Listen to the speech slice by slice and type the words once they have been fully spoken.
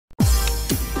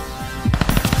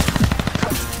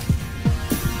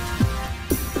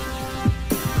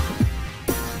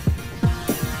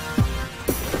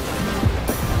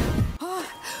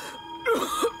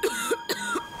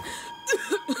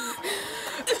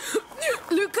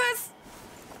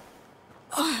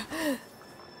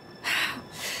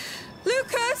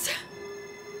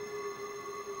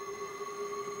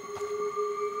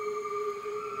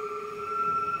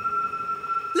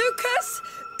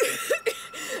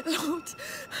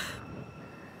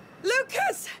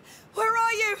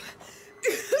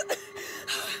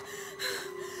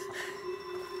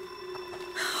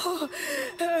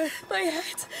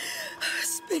head.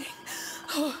 Spinning.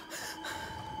 Oh.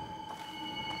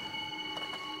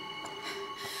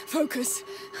 Focus.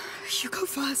 You go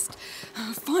first.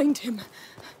 Find him.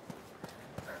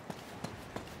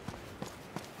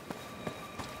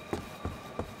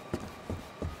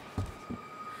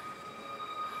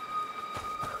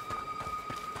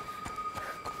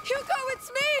 Hugo,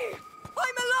 it's me!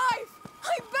 I'm alive!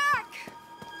 I'm back!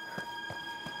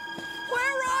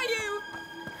 Where are you?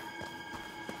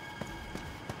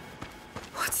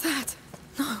 What's that?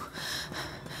 No.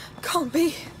 Can't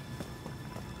be.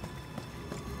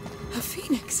 A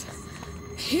phoenix.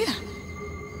 Here.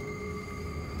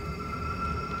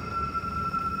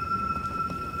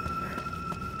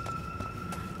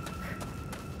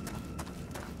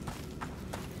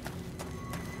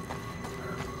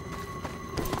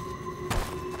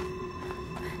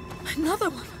 Another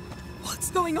one. What's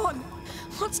going on?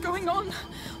 What's going on?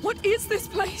 What is this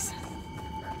place?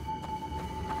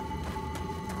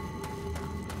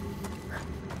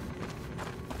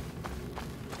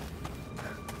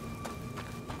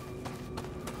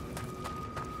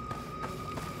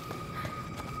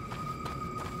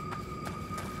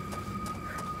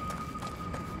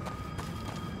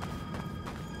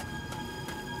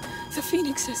 The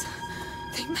phoenixes.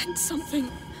 They meant something.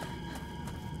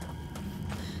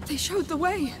 They showed the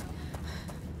way.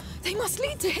 They must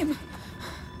lead to him.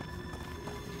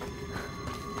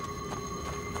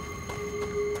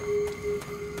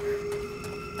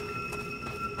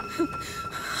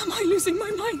 Am I losing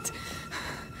my mind?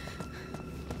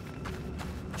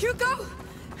 Hugo!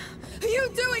 Are you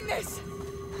doing this?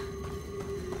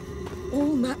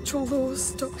 All natural laws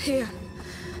stop here.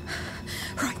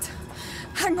 Right.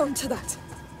 Hang on to that.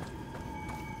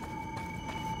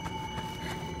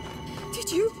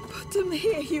 Did you put them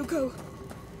here, Hugo?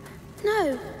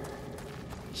 No.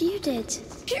 You did.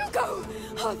 Hugo!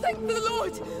 Oh, thank the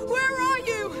Lord! Where are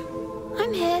you?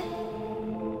 I'm here.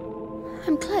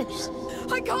 I'm close.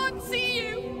 I can't see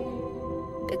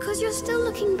you! Because you're still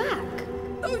looking back.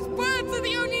 Those birds are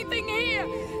the only thing here!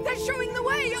 They're showing the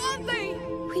way, aren't they?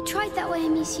 We tried that way,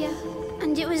 Amicia,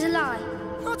 and it was a lie.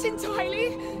 Not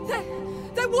entirely.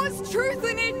 There was truth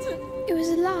in it! It was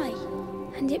a lie,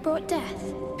 and it brought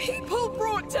death. People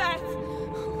brought death!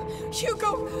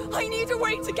 Hugo, I need a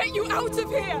way to get you out of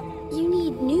here! You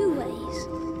need new ways.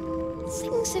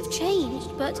 Things have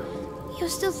changed, but you're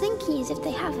still thinking as if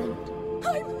they haven't.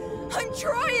 I'm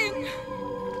trying!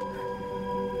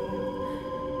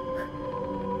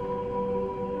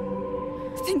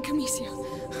 Think, Amicia.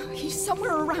 He's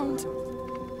somewhere around.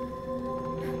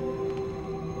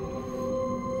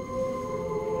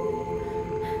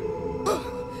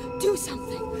 Do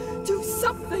something! Do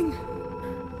something!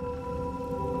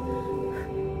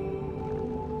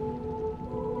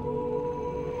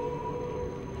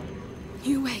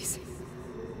 New ways.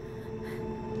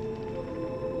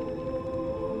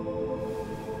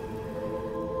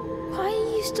 Why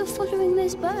are you still following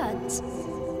those birds?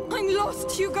 I'm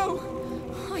lost, Hugo!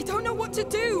 I don't know what to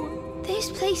do! This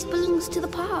place belongs to the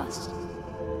past.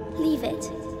 Leave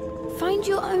it. Find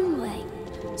your own way.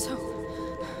 So,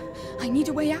 I need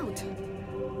a way out.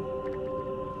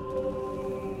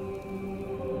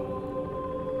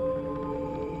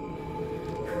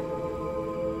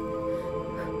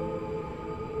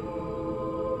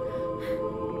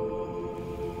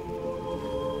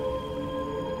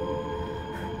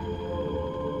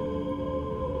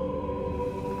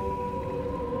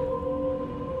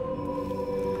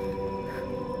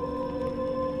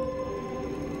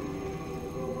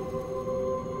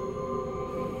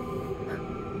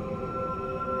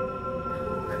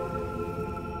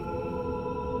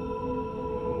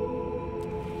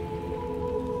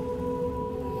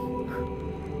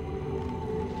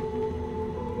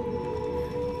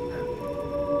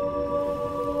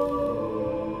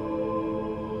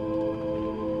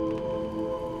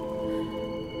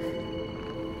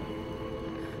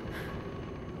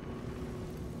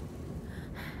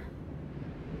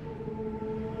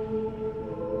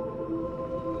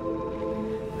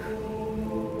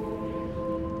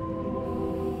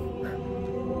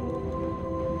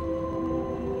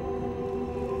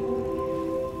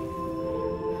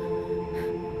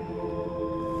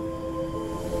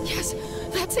 Yes,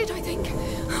 that's it, I think.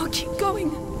 I'll keep going.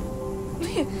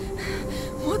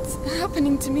 What's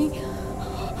happening to me?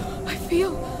 I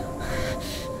feel...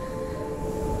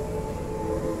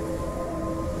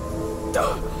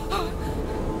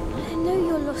 I know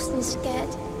you're lost and scared,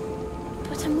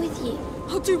 but I'm with you.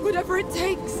 I'll do whatever it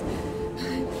takes.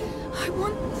 I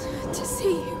want to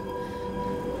see you.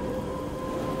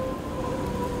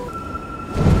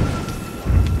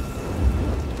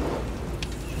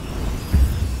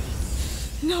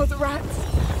 know the rats.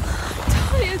 I'm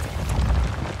tired.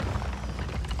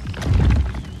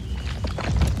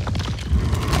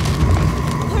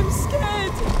 I'm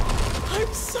scared.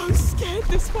 I'm so scared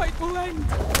this fight will end.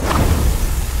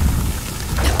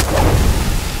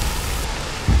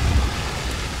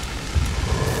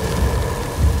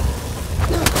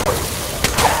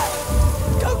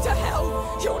 Go to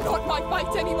hell! You're not my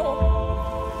fight anymore.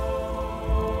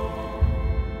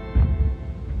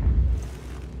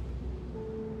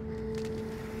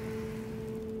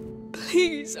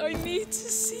 Please, I need to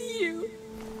see you.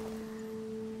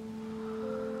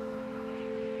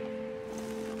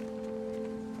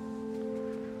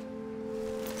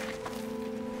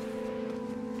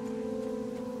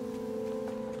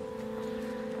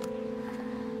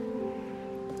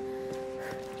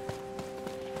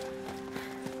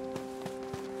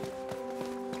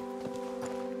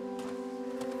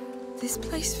 This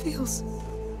place feels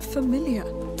familiar.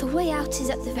 The way out is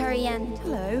at the very end.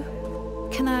 Hello.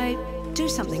 Can I do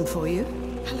something for you?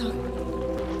 Hello.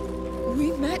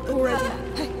 We met already.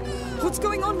 Hey, what's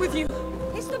going on with you?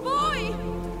 It's the boy!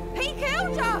 He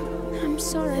killed her! I'm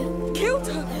sorry. Killed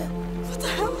her? What the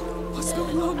hell? What's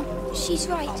going on? She's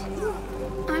right.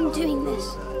 I'm doing this.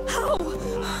 How?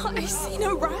 I see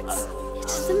no rats.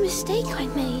 It's the mistake I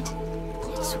made.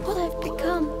 It's what I've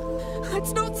become.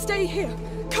 Let's not stay here.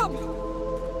 Come.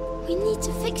 We need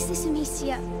to fix this,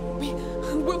 Amicia.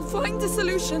 We'll find a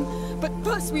solution, but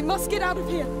first we must get out of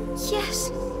here.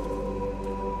 Yes.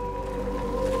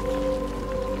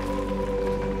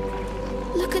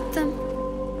 Look at them.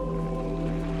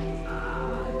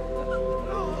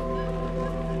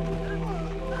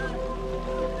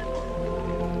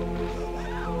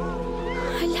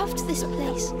 I loved this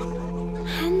place.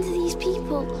 And these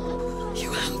people.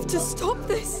 You have to stop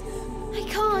this. I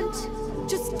can't.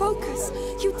 Just focus.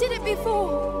 You did it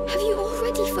before. Have you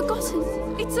already forgotten?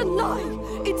 It's a lie.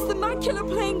 It's the macula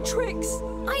playing tricks.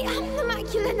 I am the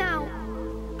macula now.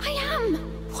 I am.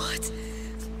 What?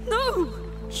 No.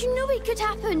 You knew it could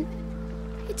happen.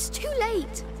 It's too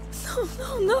late.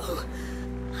 No.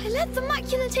 I let the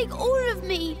macula take all of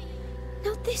me.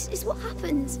 Now this is what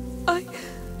happens.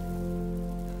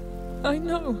 I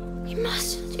know. We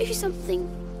must do something.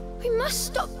 We must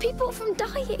stop people from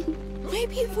dying.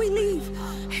 Maybe if we leave,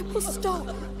 it will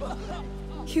stop.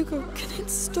 Hugo, can it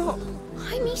stop?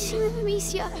 I'm eating with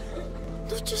Amicia.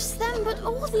 Not just them, but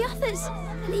all the others.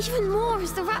 And even more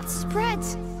as the rats spread.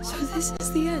 So this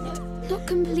is the end? Not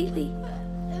completely.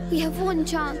 We have one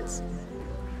chance.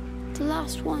 The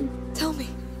last one. Tell me.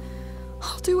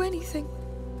 I'll do anything.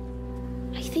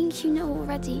 I think you know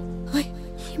already.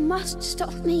 You must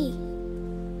stop me.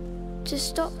 To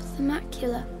stop the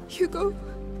macula. Hugo,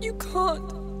 you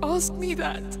can't ask me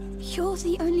that. You're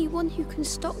the only one who can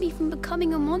stop me from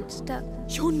becoming a monster.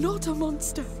 You're not a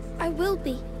monster. I will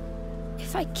be.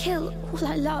 If I kill all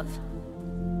I love.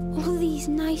 All these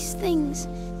nice things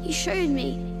you showed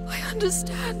me. I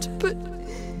understand, but...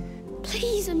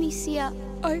 Please, Amicia.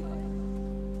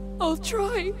 I'll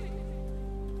try.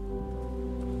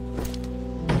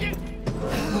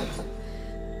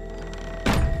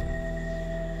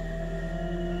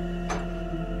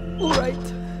 All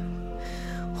right.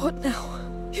 What now?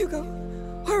 Hugo,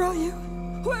 where are you?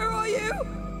 Where are you?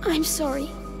 I'm sorry,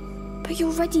 but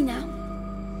you're ready now.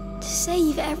 To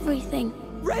save everything.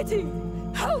 Ready?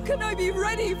 How can I be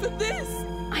ready for this?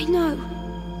 I know,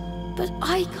 but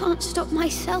I can't stop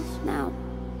myself now.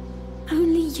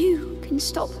 Only you can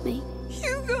stop me.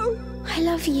 Hugo! I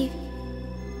love you.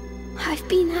 I've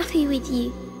been happy with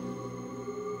you.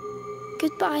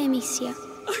 Goodbye, Amicia.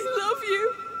 I love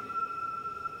you.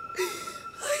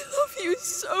 I love you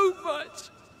so much.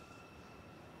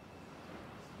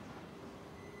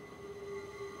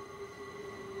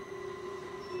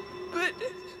 But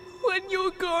when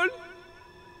you're gone,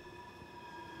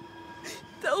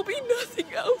 there'll be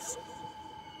nothing else.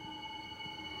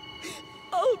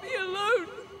 I'll be alone.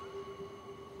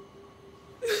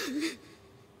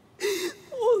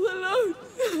 All alone.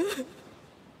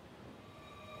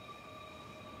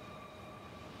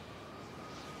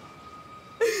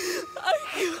 I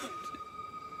can't.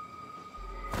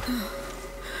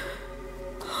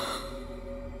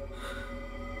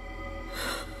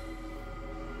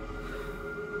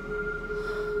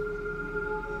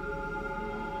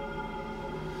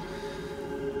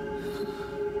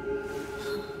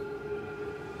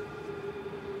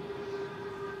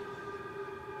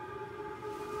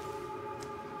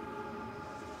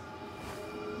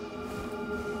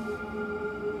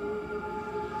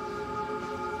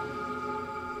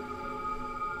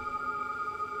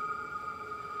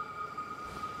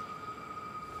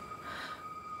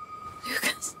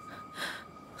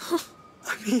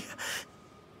 here.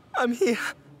 I'm here.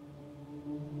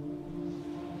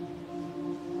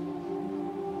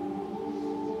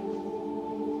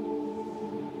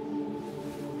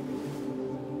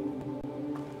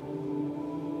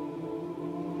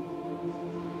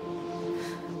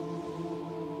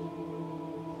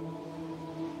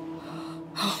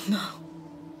 Oh, no.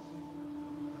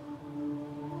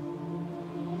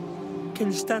 Can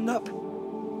you stand up?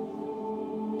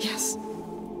 Yes.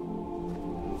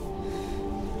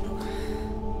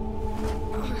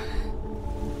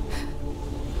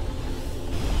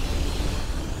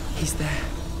 He's there.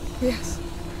 Yes.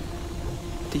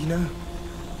 Do you know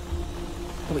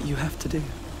what you have to do?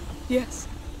 Yes.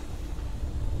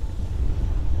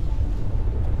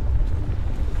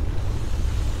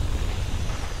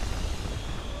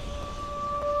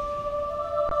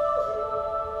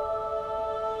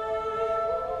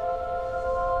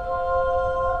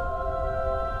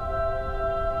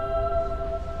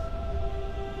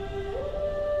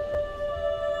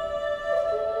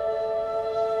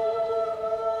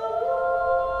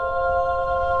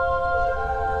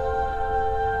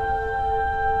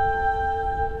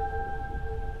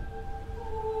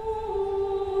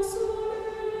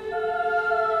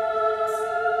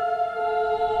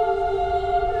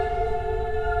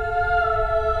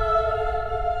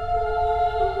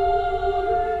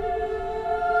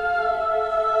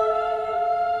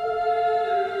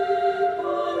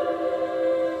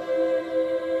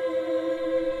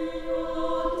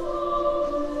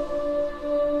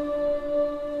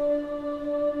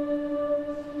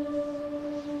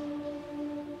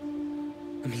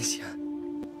 Amicia,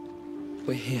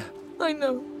 we're here. I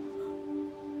know.